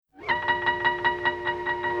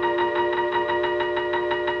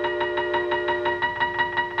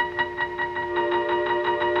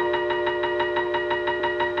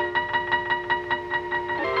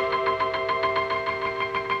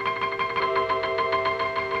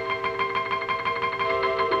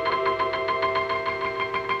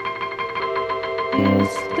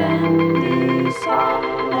Ist denn die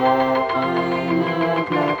Sonne eine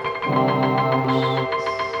Blackbox?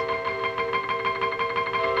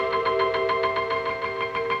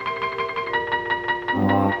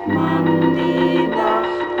 Ob man die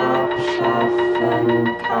Nacht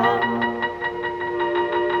abschaffen kann?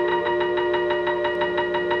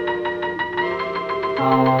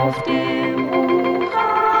 Auf dem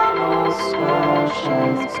Uranus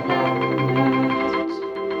Herrschaftsplanet.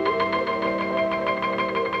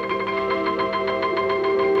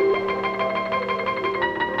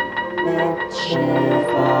 Mit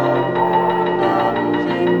Schäfermonden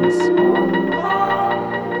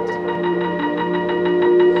ringsumrand.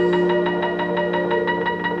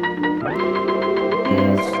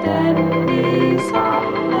 Ist denn die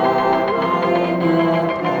Sonne eine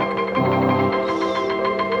Blackbox?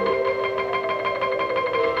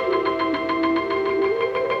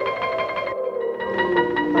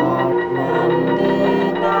 Ob man die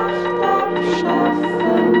Nacht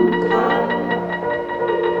abschaffen kann?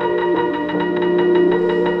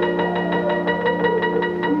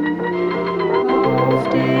 Auf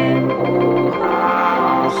dem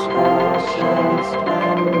Uranus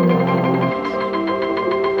Herrschaftsplanet.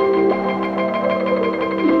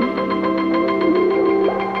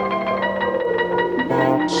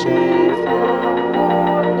 Mit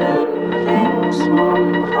Schäfermonden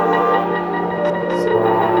ringsumrand.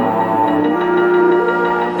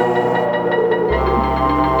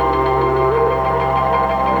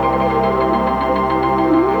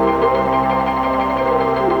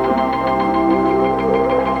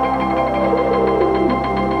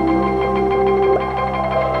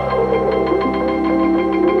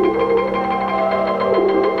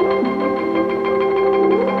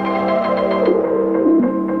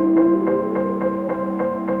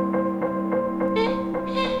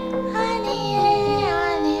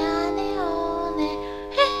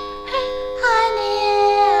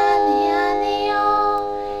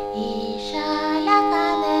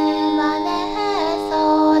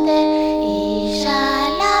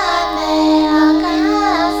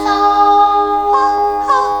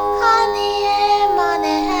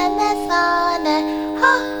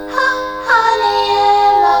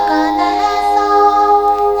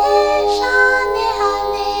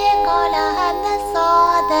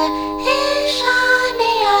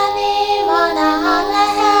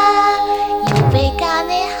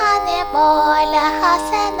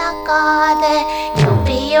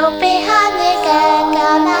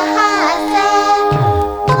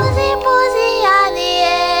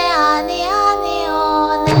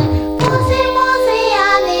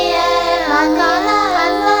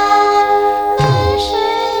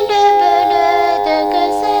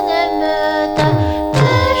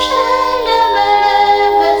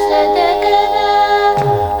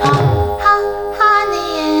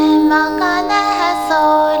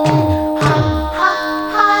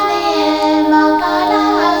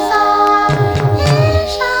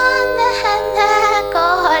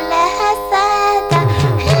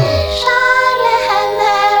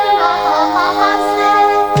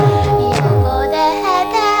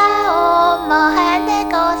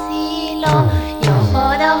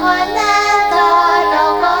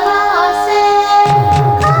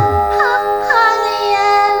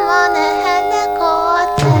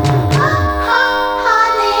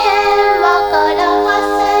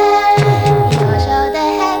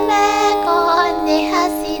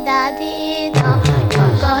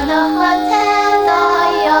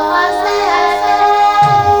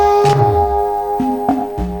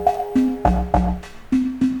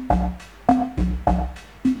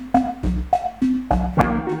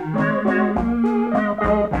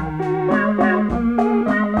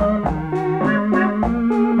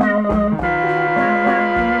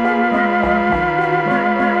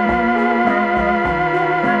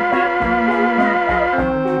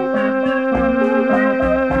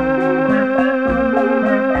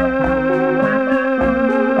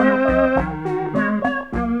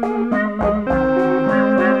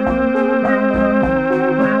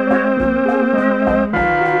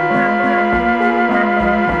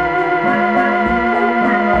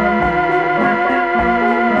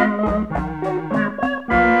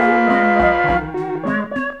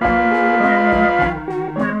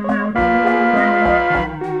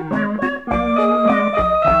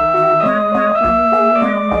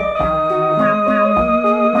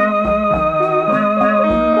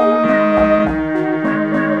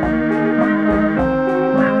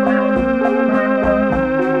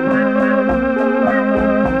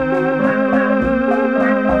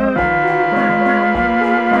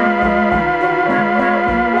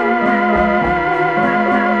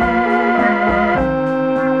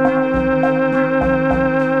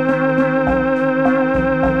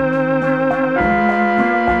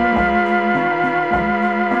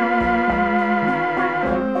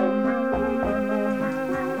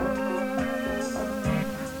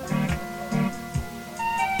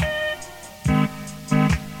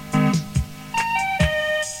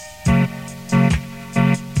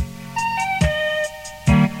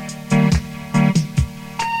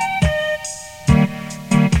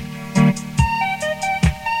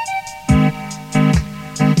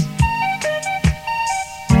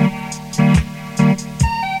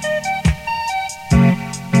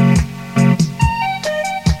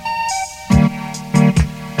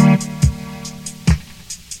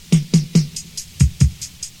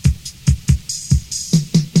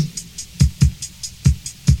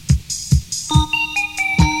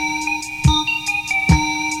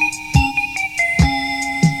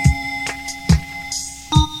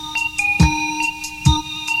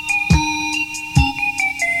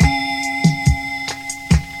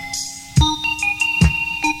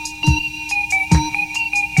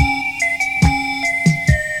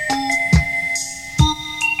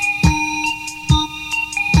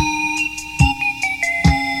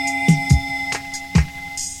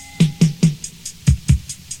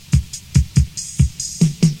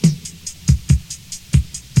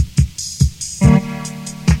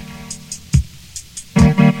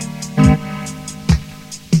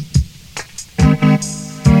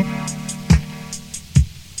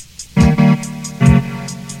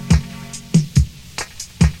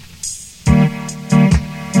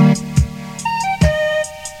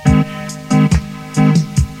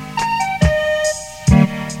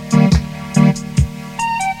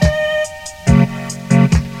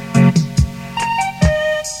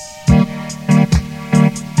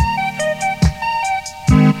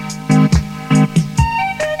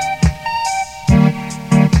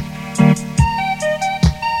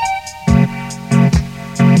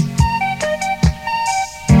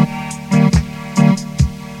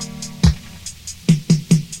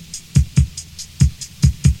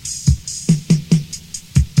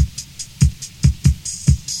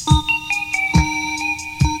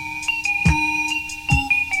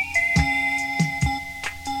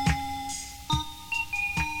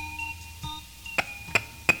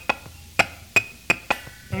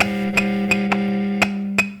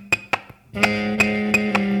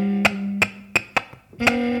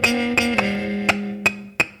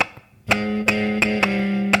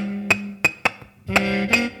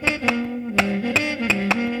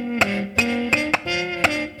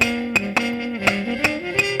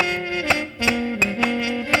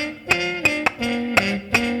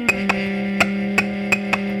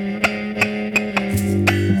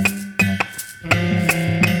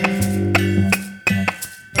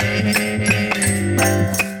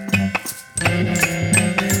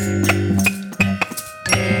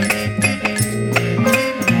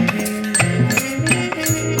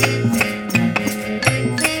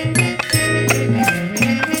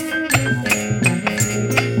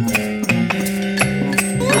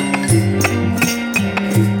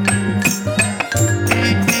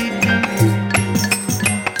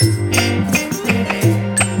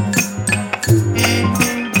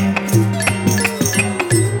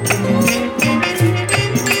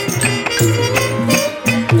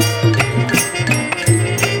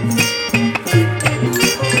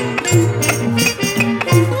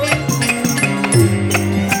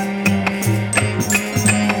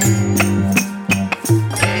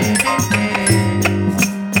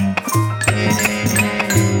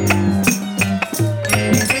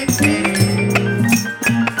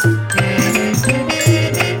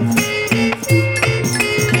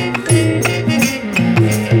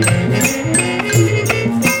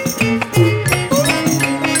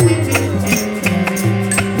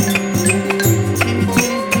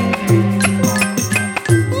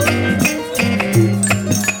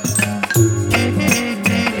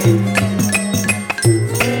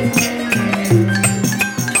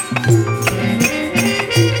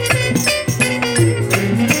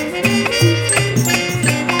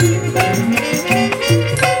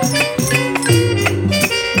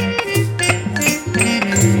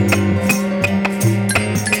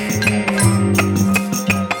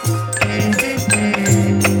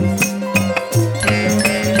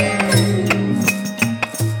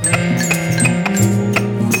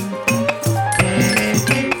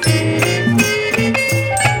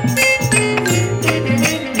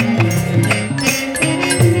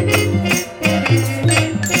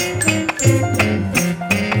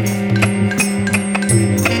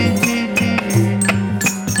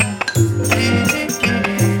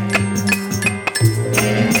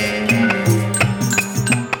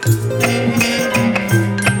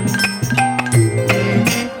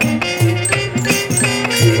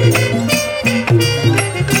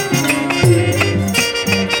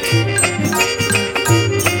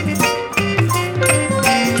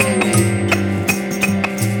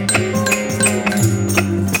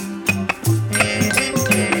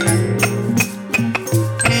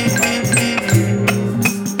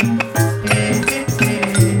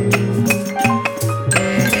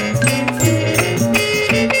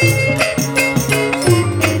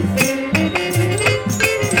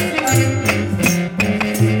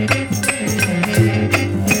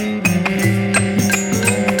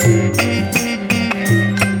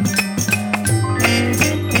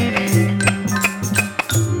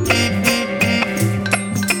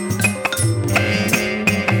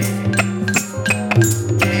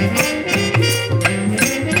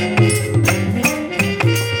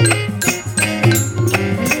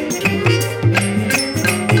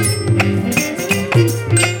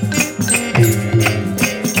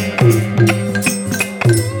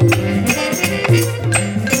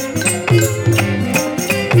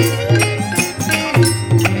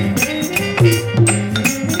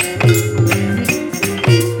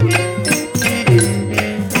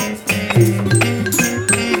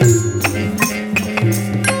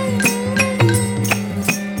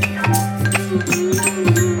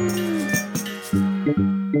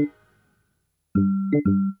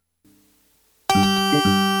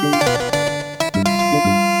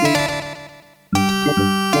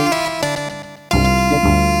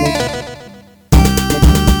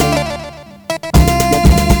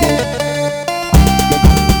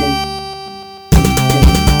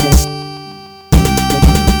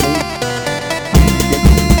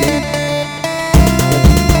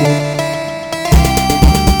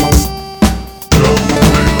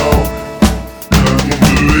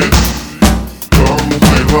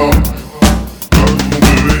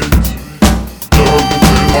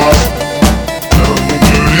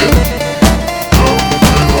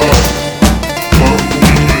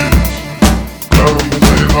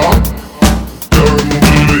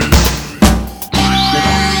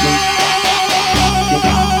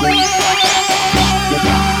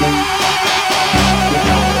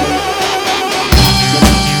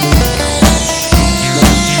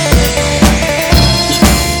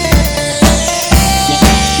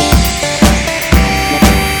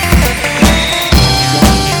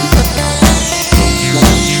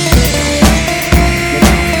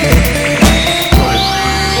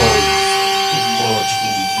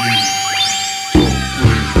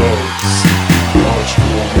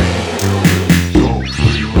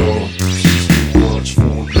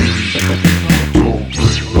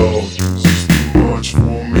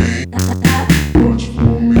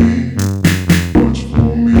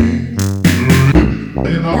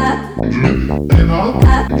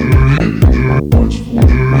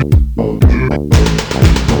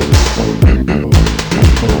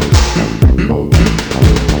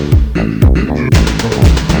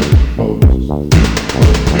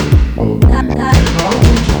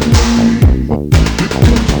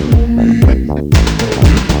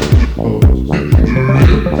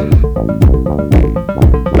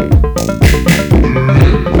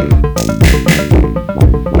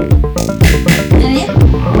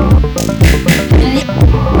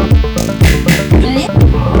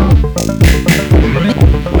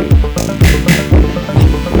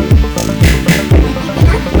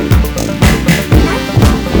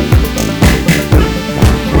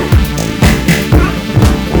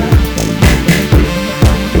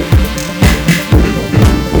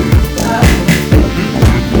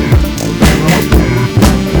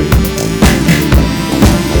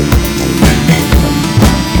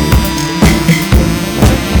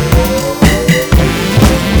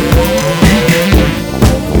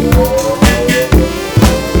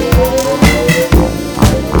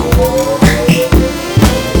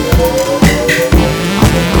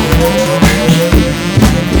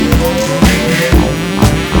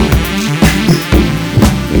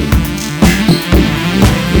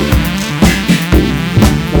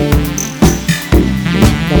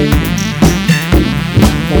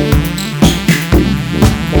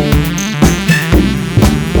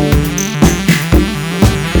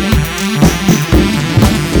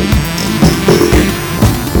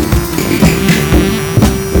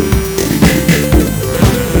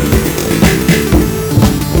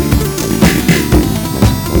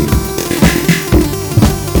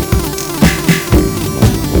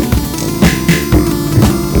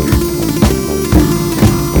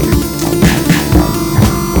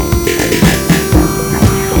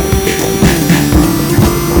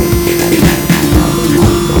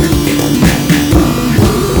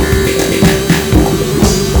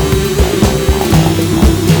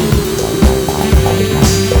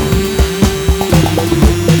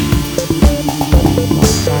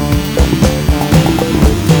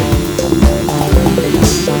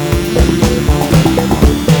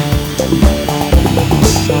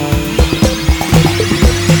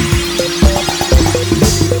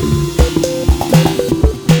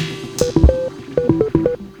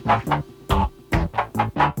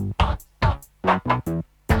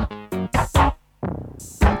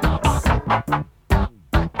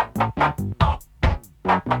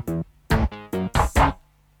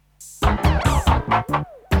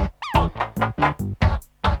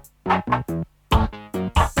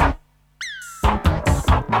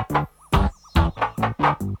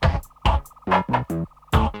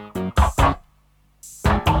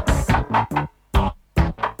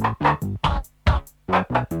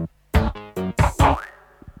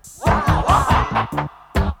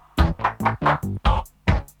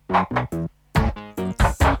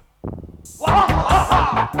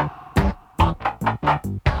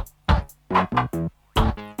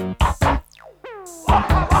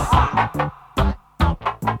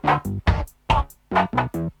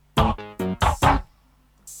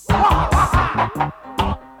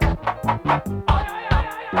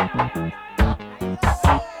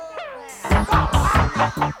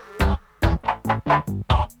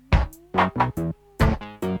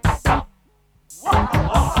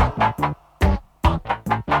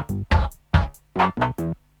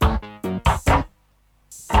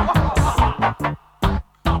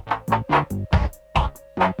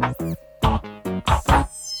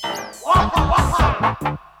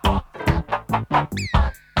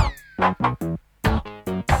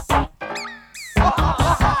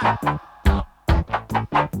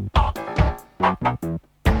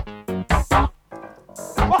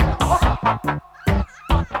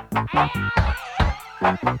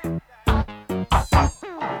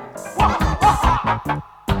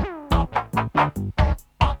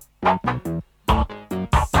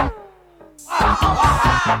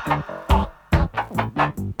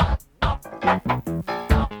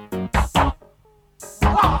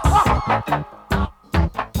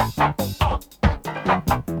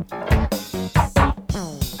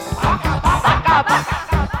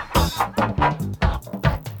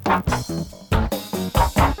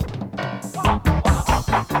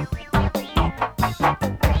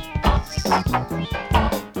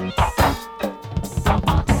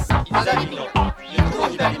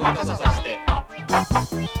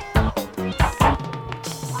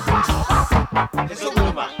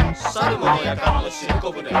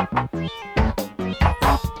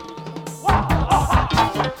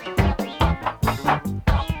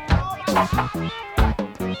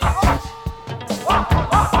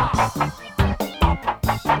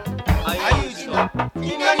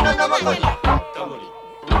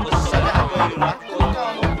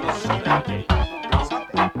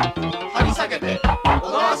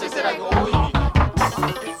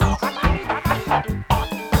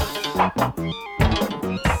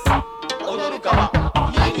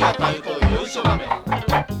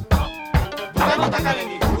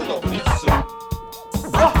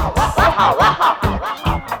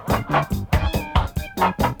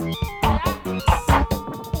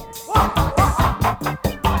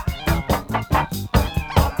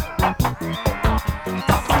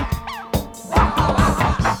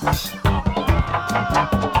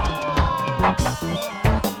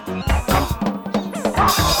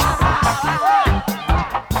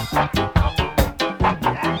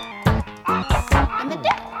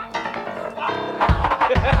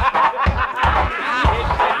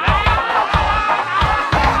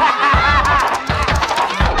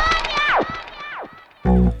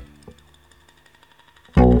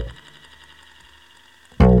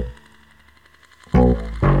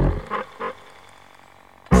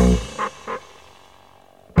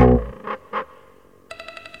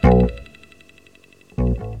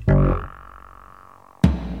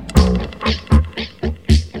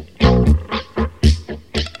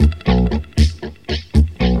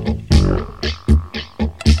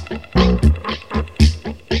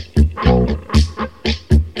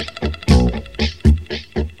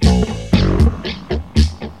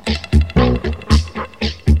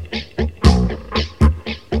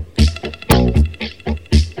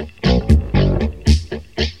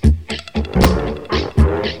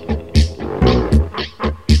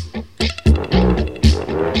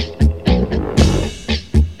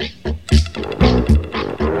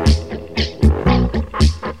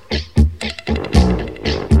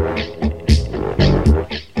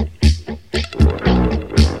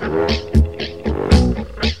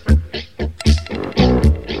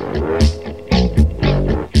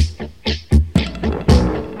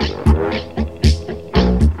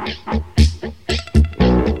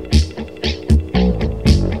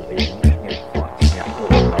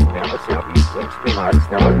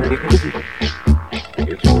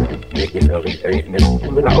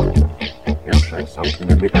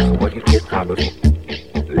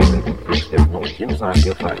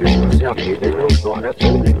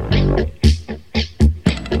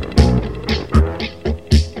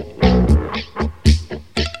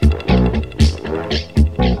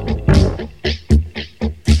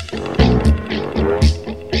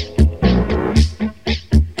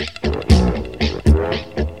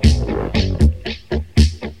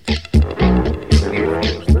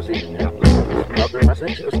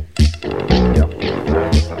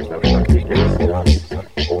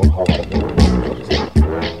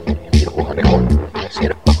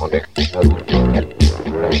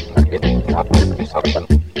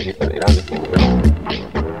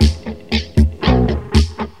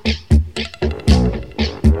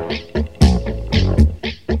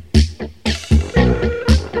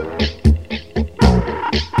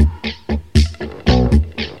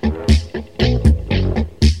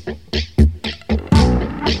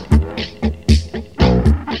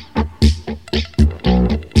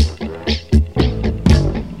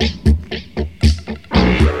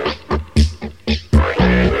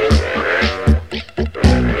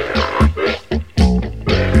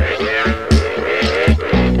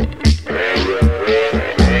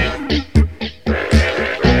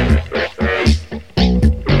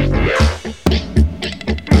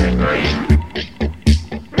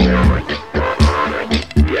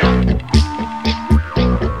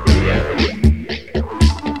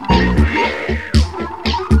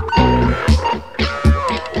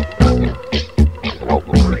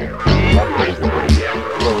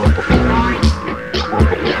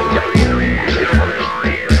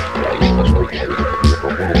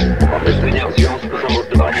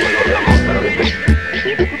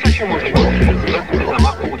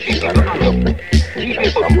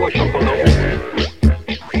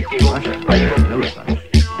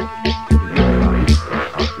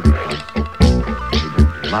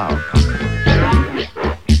 allow conflict,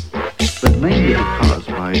 but mainly because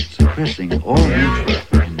by suppressing all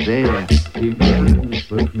interest in their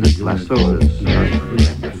Lato is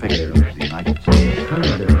effective in the United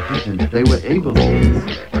States, they were able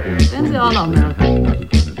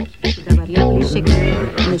La variable seca.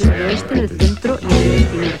 En el suroeste, en el centro y en el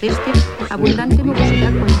este y nordeste, abundante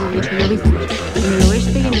nubosidad con lluvias y lloviznas. En el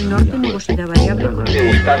oeste y en el norte, nubosidad variable con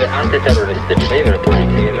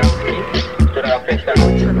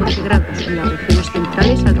 8 a 12 grados. En las regiones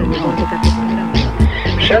centrales, alrededor de 14 grados.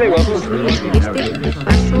 En el sureste,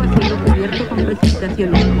 paso a cielo cubierto con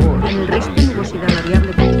precipitaciones. En el resto, nubosidad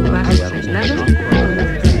variable con chubascos aislados.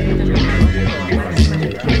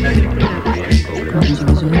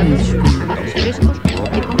 Frescos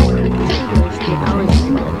que como el oeste a oeste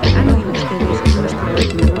han oído ustedes nuestro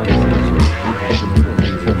ritmo.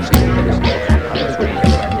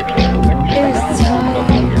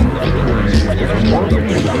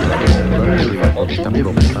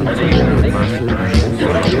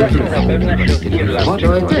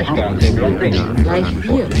 Leute, gleich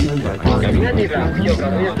hier.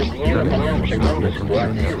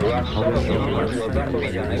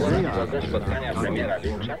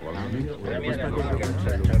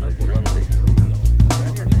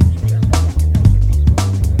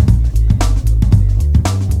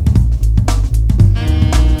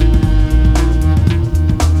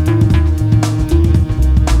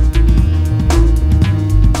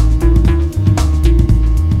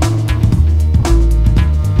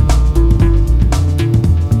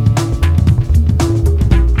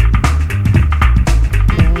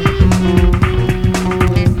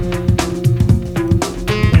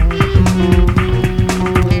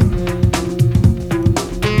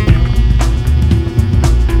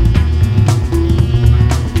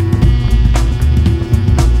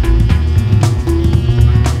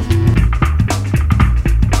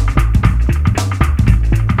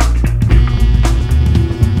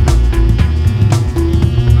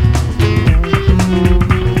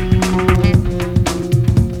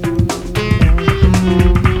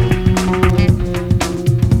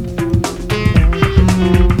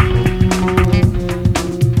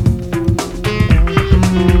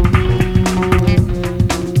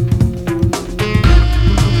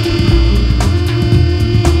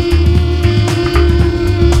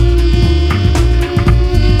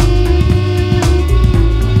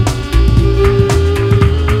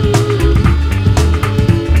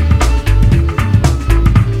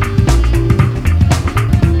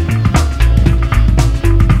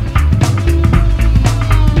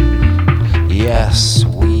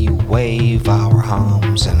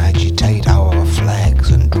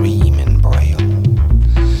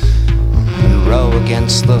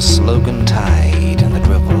 against the slogan tide and the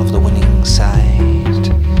dribble of the winning side,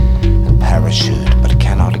 and parachute but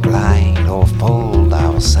cannot glide or fold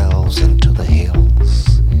ourselves into the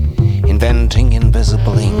hills, inventing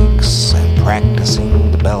invisible inks and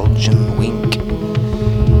practicing the Belgian wink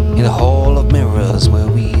in the hall of mirrors where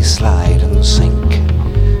we slide and sink,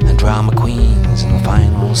 and drama queens in the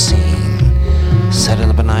final scene, set in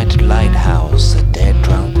the benighted lighthouse, the dead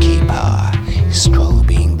drunk keeper is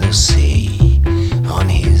strobing the sea on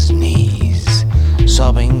his knees,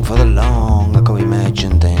 sobbing for the long ago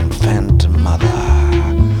imagined and phantom mother.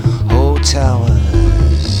 Oh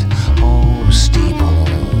towers, oh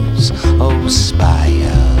steeples, oh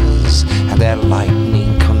spires, and their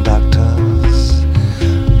lightning conductors,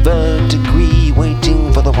 verdigris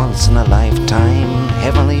waiting for the once in a lifetime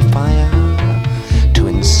heavenly fire to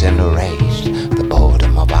incinerate the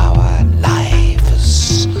boredom of our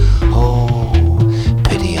lives. Oh,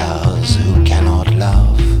 pity us who cannot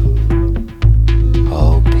love.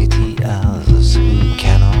 Oh, pity us who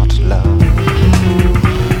cannot love.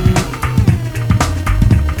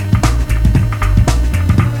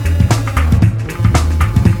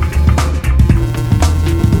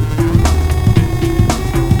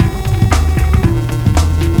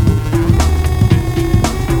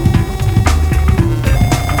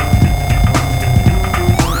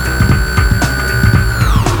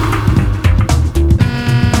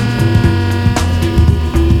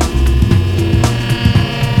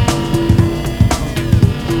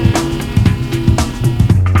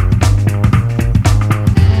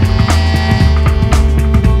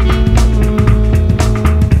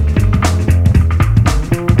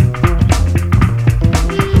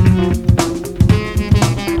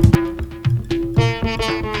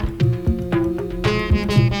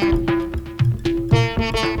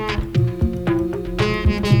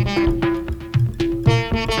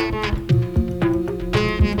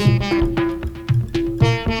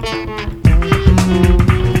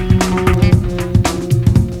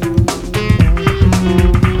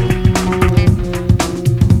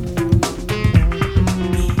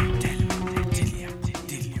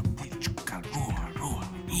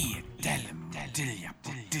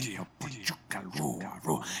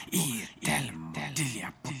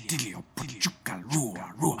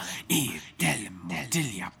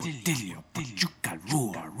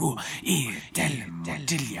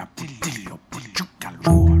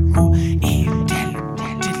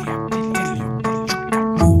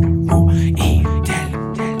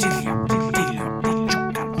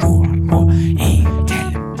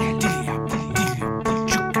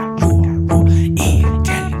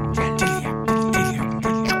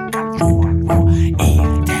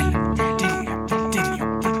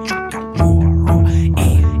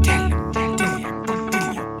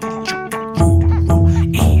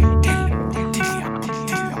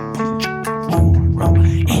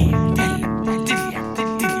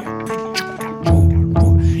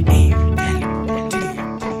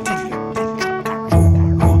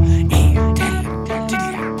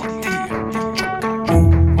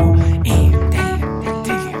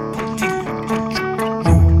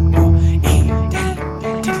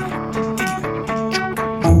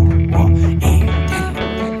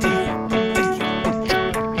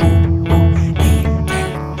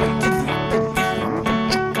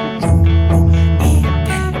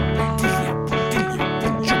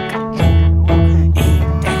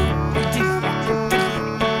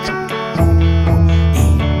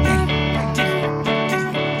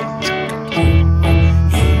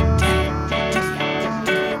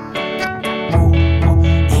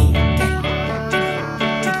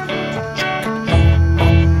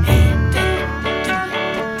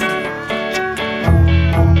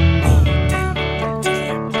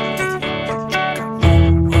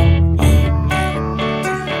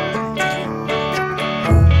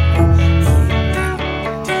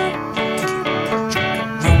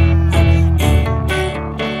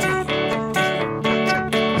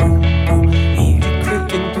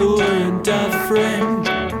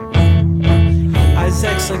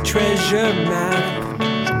 like treasure map,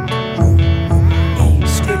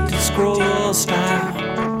 scripted scroll style,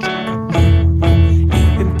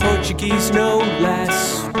 in Portuguese no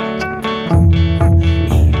less,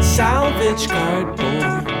 salvage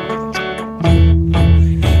cardboard,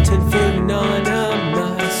 10-foot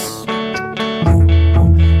anonymous,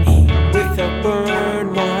 without burn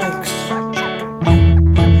marks,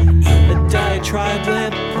 a diatribe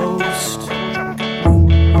lamppost,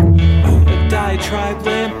 a diatribe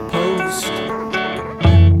lamppost,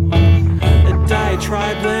 a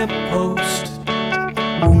diatribe lamppost,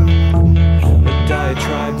 a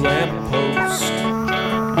diatribe lamppost.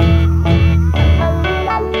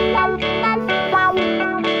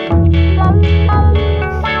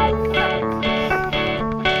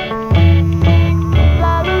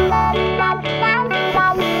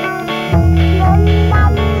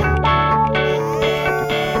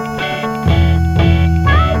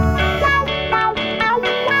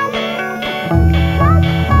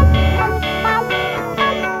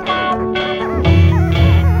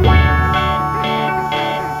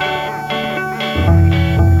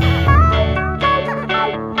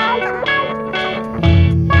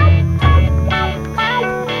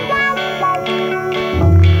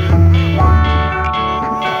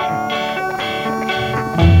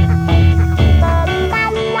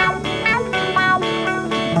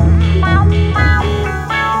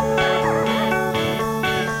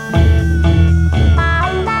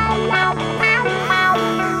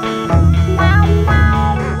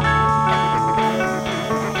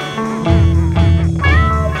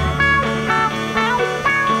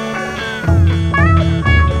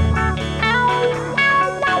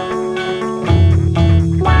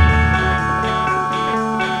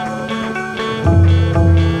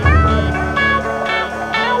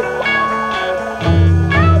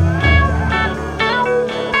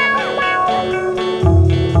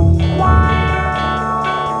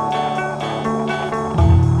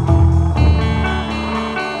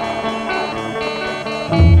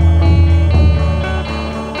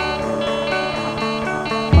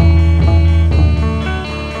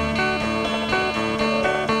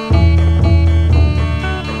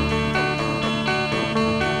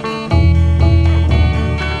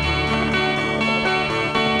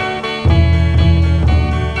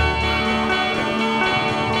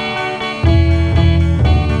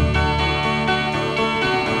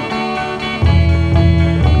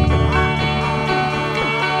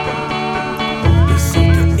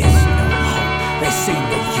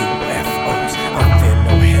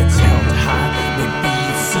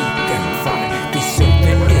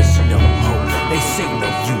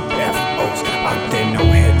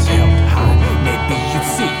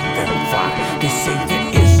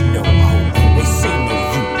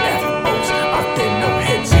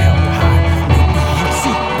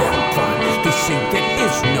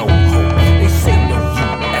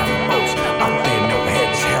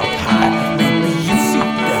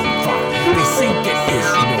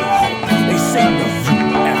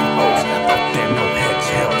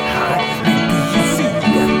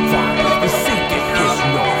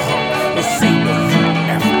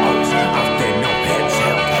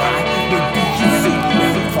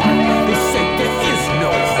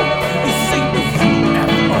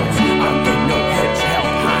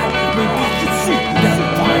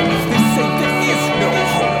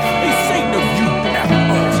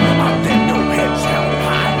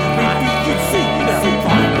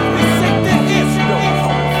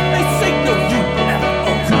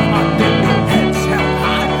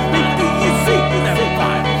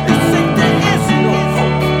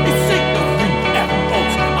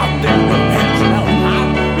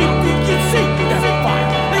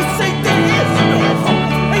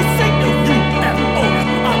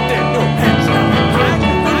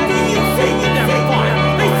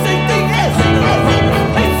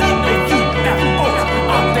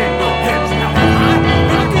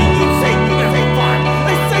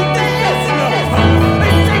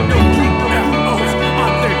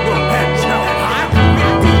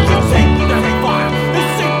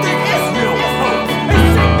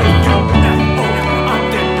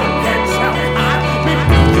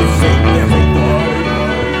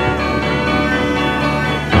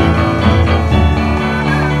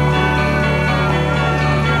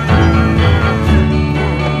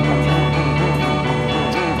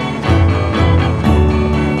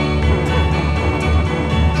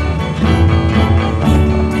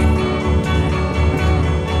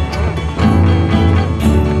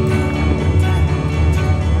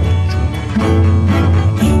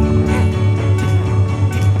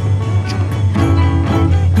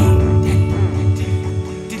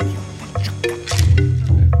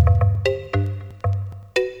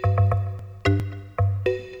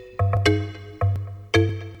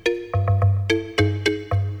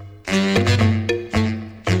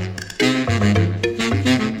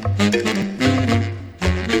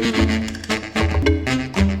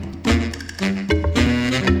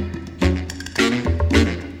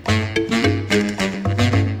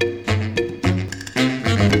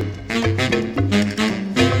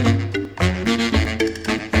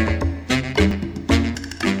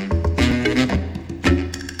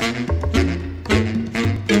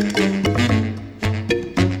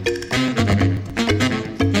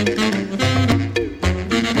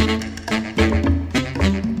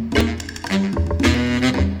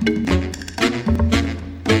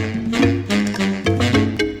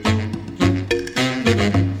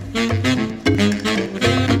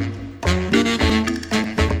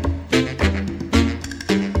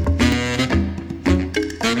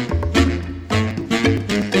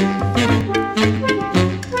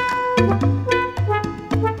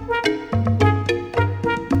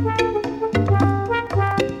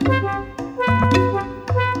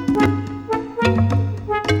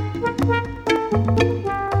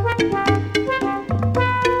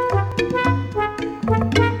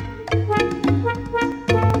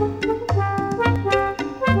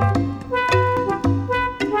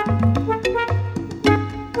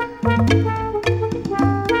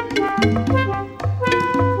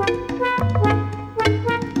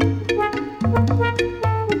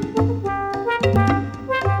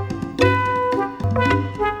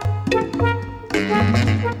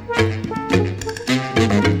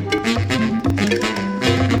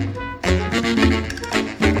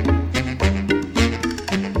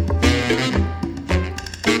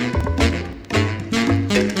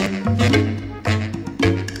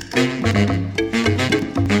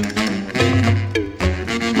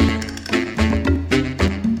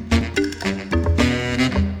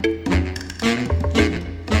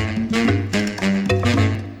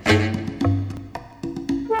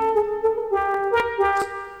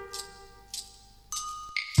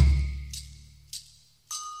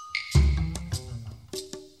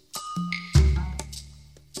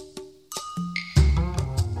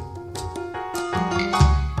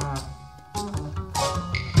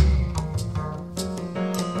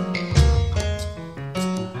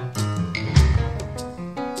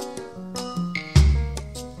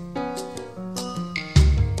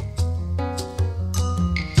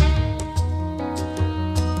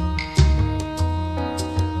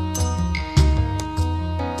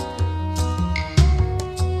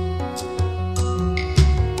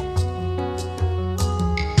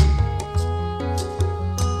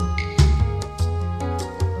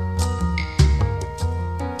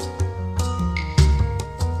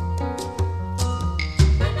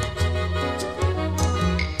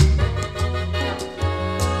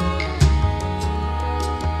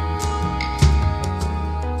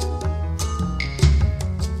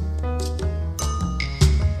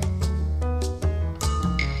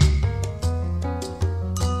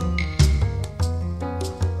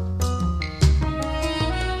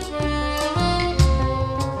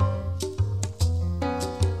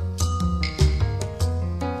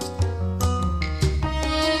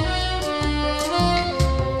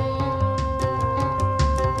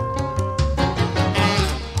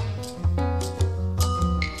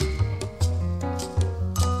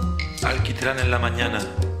 Alquitrán en la mañana,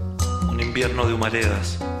 un invierno de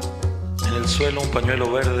humaredas, en el suelo un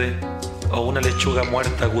pañuelo verde o una lechuga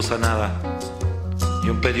muerta gusanada y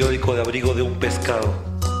un periódico de abrigo de un pescado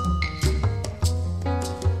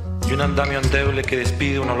y un andamio endeble que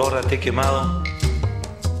despide un olor a té quemado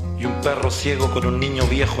y un perro ciego con un niño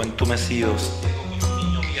viejo entumecidos.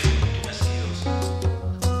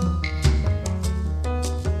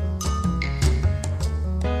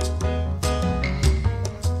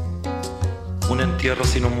 Un entierro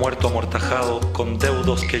sin un muerto amortajado, con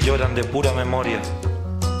deudos que lloran de pura memoria.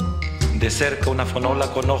 De cerca una fonola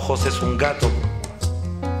con ojos es un gato.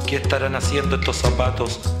 ¿Qué estarán haciendo estos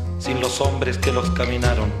zapatos sin los hombres que los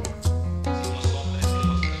caminaron?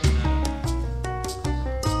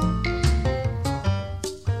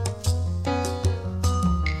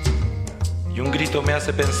 Y un grito me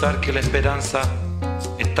hace pensar que la esperanza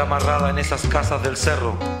está amarrada en esas casas del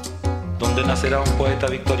cerro, donde nacerá un poeta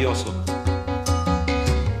victorioso.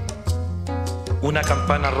 Una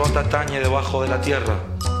campana rota tañe debajo de la tierra,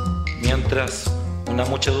 mientras una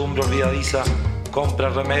muchedumbre olvidadiza compra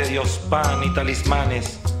remedios, pan y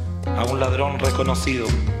talismanes a un ladrón reconocido.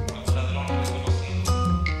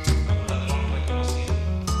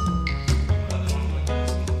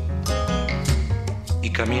 Y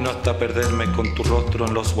camino hasta perderme con tu rostro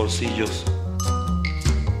en los bolsillos.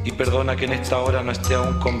 Y perdona que en esta hora no esté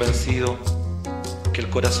aún convencido que el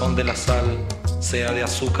corazón de la sal sea de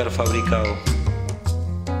azúcar fabricado.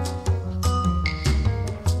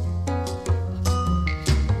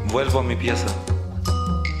 Vuelvo a mi pieza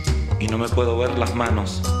y no me puedo ver las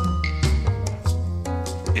manos.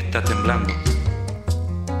 Está temblando.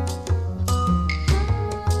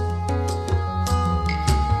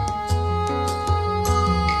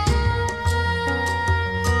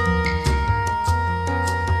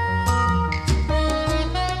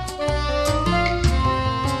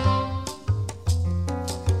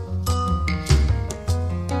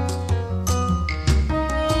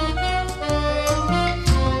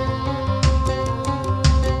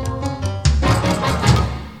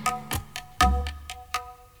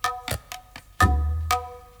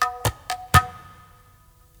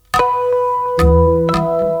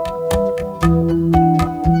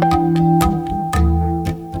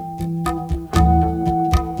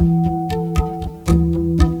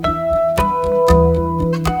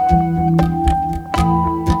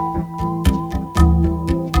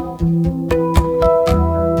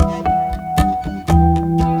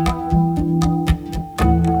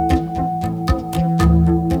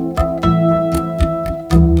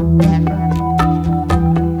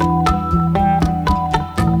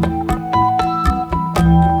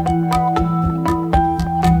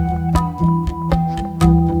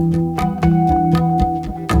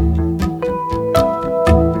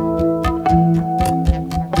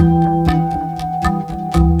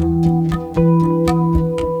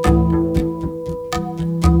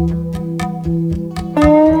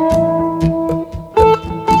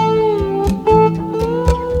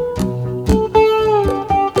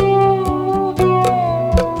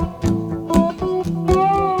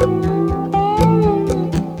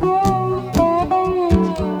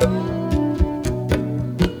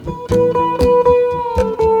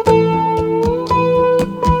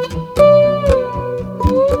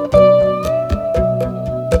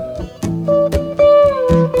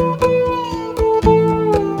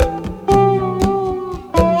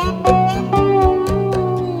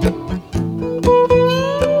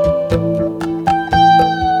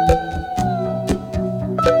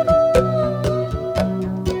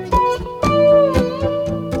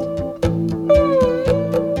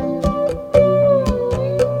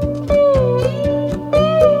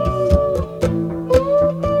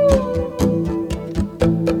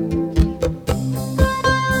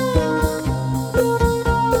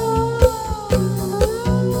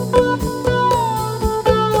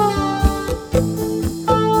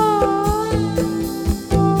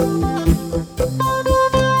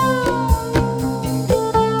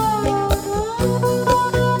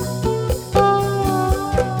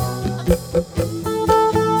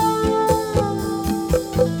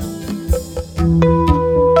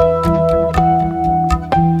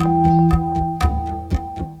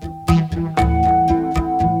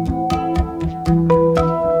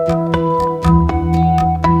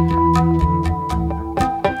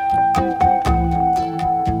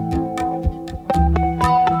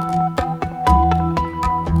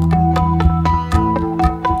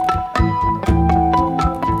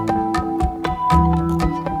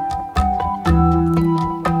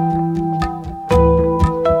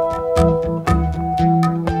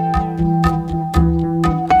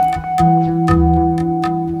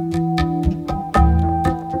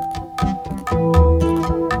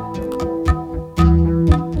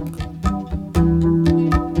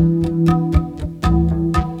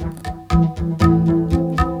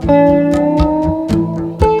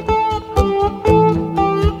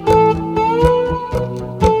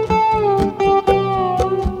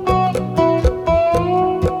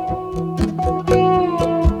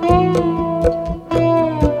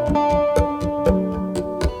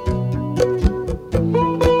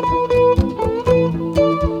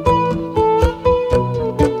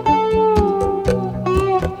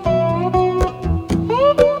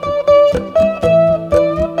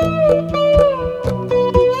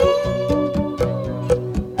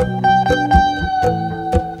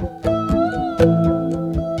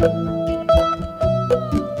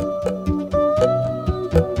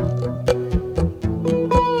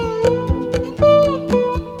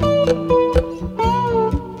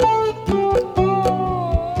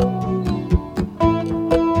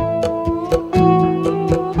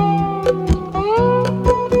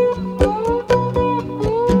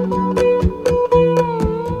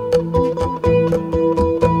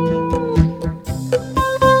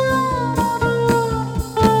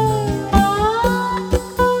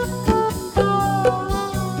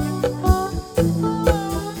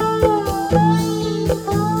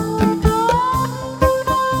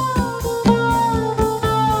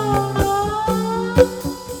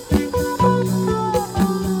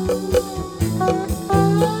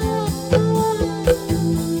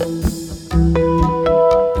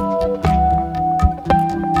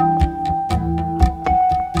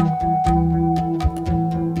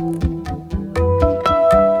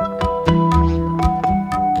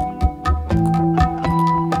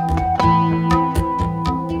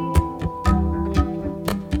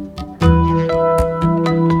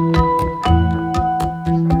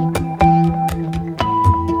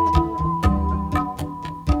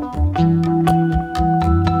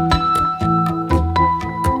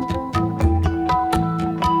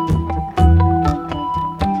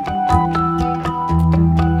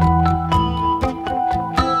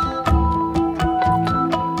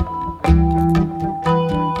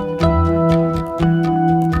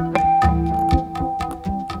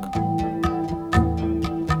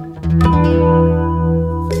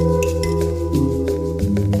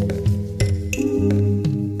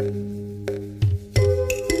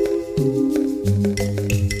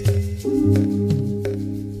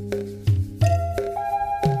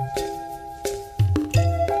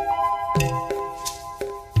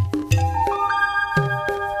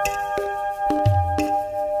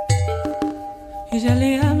 Ella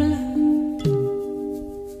le habla,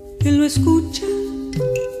 él lo escucha,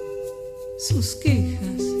 sus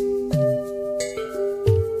quejas.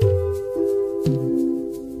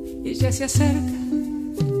 Ella se acerca,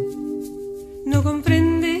 no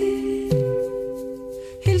comprende,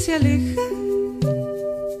 él se aleja.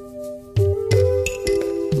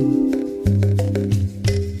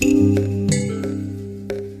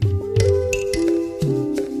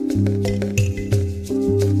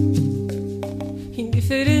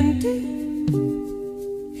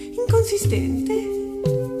 Inconsistente,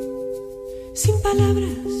 sin palabras.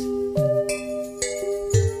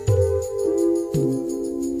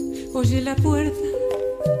 Oye la puerta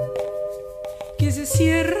que se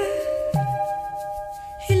cierra,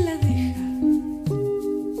 él la deja.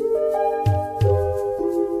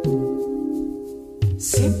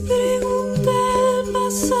 Se pregunta al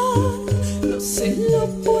pasar, no se lo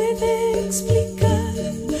puede explicar.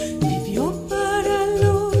 Vivió para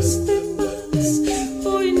los demás,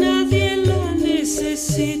 hoy nadie la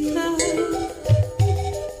necesita.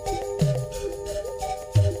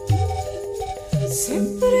 Se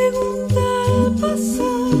pregunta al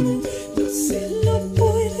pasar, no se lo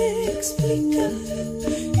puede explicar.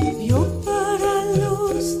 Vivió para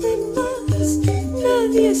los demás,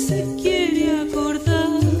 nadie se quiere acordar.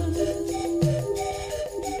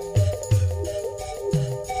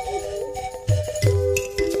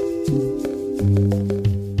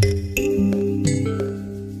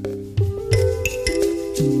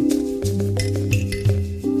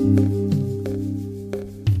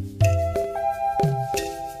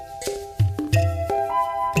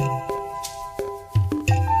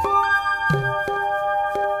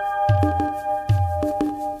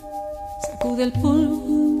 Sacude el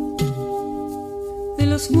polvo de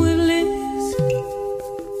los muebles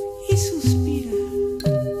y suspira.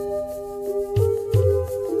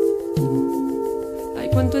 Hay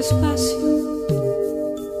cuánto espacio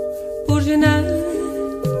por llenar,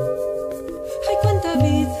 hay cuánta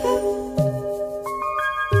vida.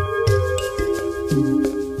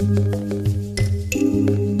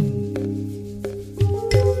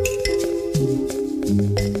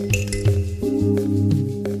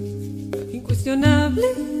 Incuestionable,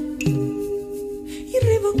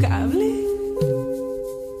 irrevocable,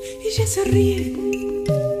 ella se ríe.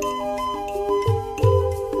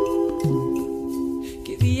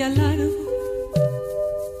 Qué día largo,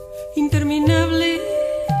 interminable,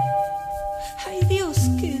 ay Dios,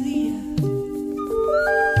 qué día.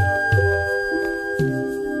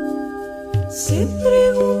 Se pregunta